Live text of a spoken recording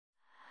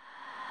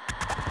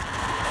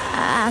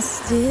I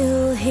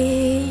still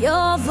hear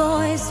your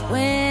voice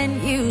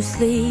when you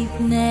sleep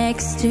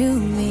next to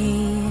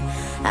me.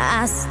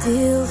 I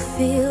still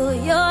feel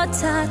your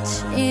touch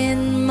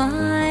in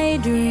my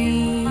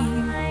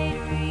dream.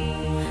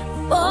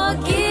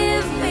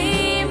 Forgive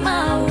me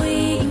my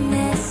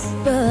weakness,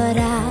 but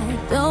I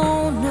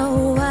don't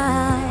know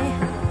why.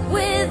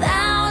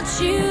 Without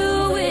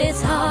you,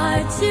 it's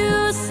hard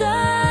to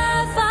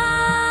survive.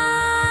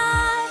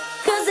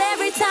 'Cause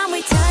every time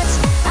we touch,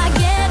 I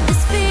get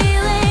this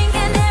feeling,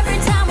 and every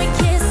time we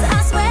kiss, I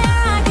swear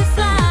I could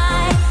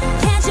fly.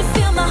 Can't you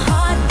feel my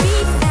heart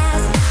beat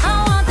fast? I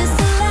want this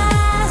to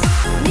last.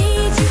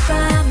 Need you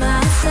by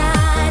my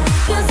side.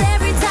 'Cause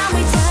every time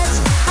we touch,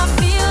 I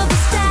feel the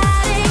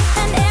static,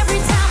 and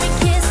every time we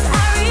kiss,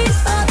 I reach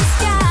for the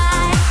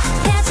sky.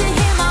 Can't you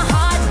hear my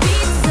heart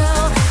beat? So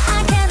I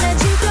can't let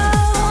you go.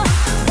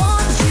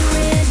 Want you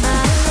in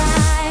my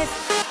life.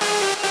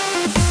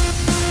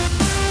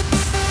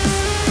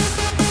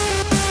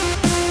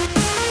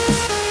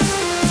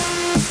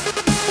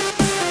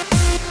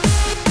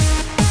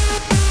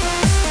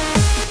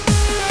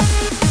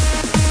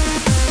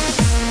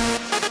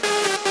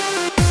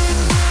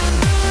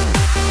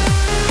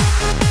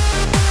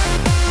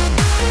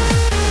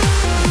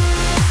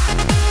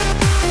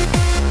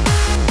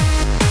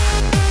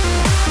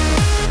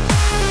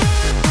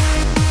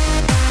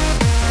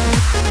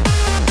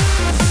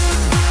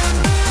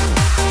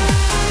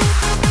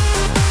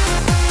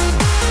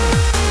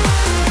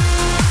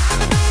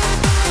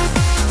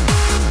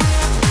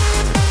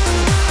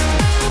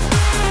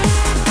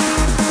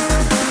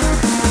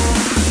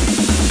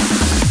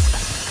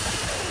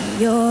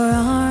 Your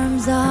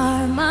arms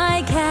are my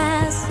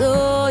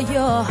castle,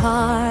 your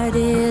heart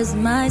is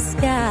my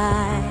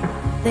sky.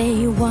 They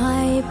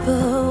wipe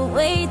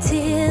away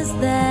tears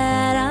that